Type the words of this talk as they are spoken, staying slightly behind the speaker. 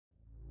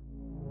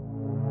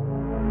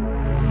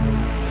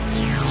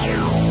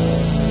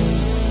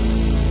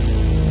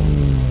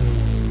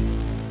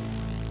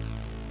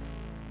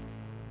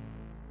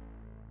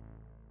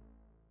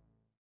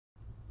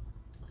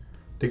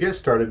To get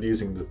started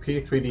using the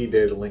P3D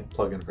Datalink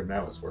plugin for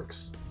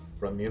Navisworks,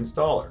 run the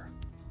installer.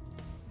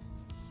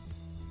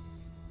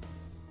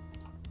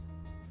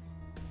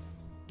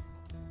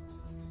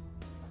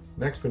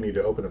 Next, we need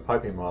to open a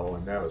piping model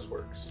in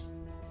Navisworks.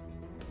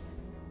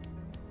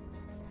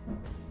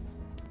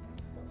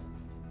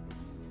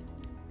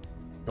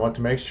 You want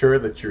to make sure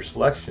that your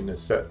selection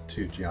is set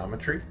to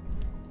geometry,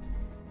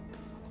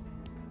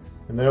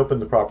 and then open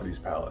the properties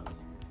palette.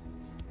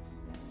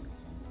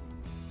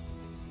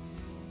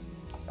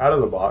 Out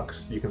of the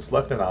box, you can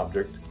select an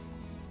object,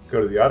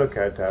 go to the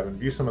AutoCAD tab and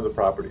view some of the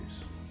properties.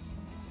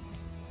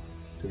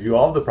 To view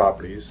all of the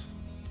properties,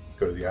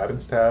 go to the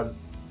Add-ins tab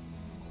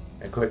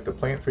and click the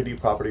P3D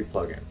Property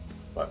Plugin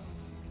button.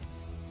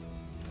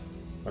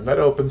 When that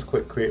opens,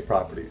 click Create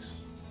Properties.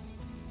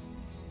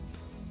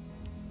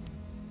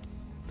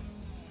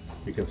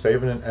 You can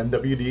save in an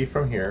NWD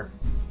from here,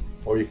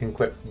 or you can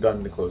click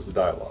Done to close the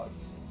dialog.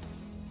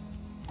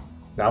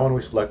 Now when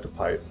we select a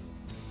pipe,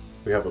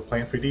 we have a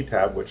P3D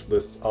tab which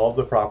lists all of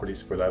the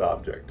properties for that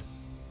object,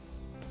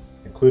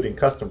 including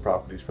custom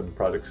properties from the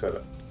project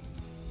setup.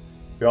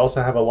 We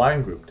also have a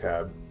line group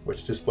tab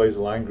which displays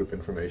the line group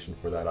information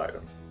for that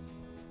item.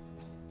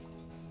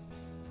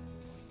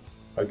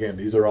 Again,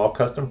 these are all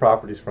custom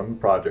properties from the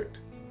project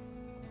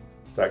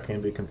that can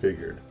be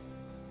configured.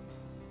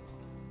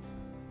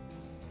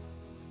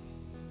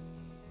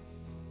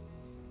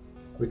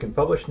 We can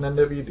publish an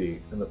NWD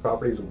and the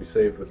properties will be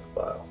saved with the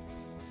file.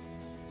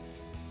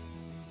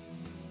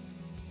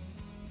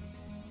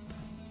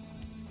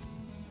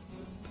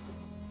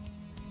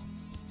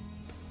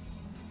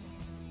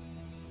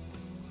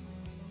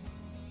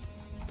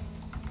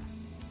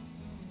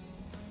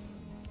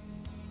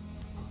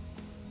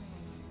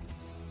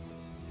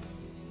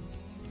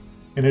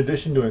 In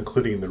addition to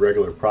including the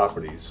regular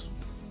properties,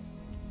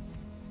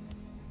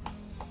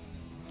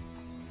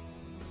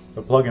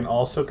 the plugin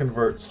also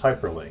converts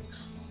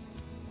hyperlinks.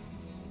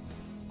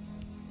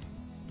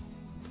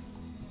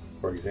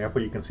 For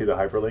example, you can see the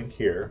hyperlink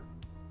here,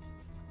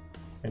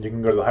 and you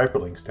can go to the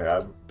Hyperlinks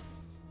tab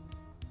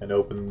and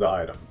open the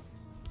item.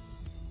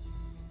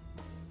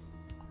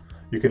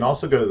 You can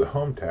also go to the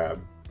Home tab,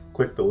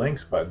 click the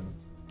Links button,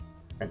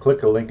 and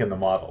click a link in the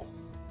model.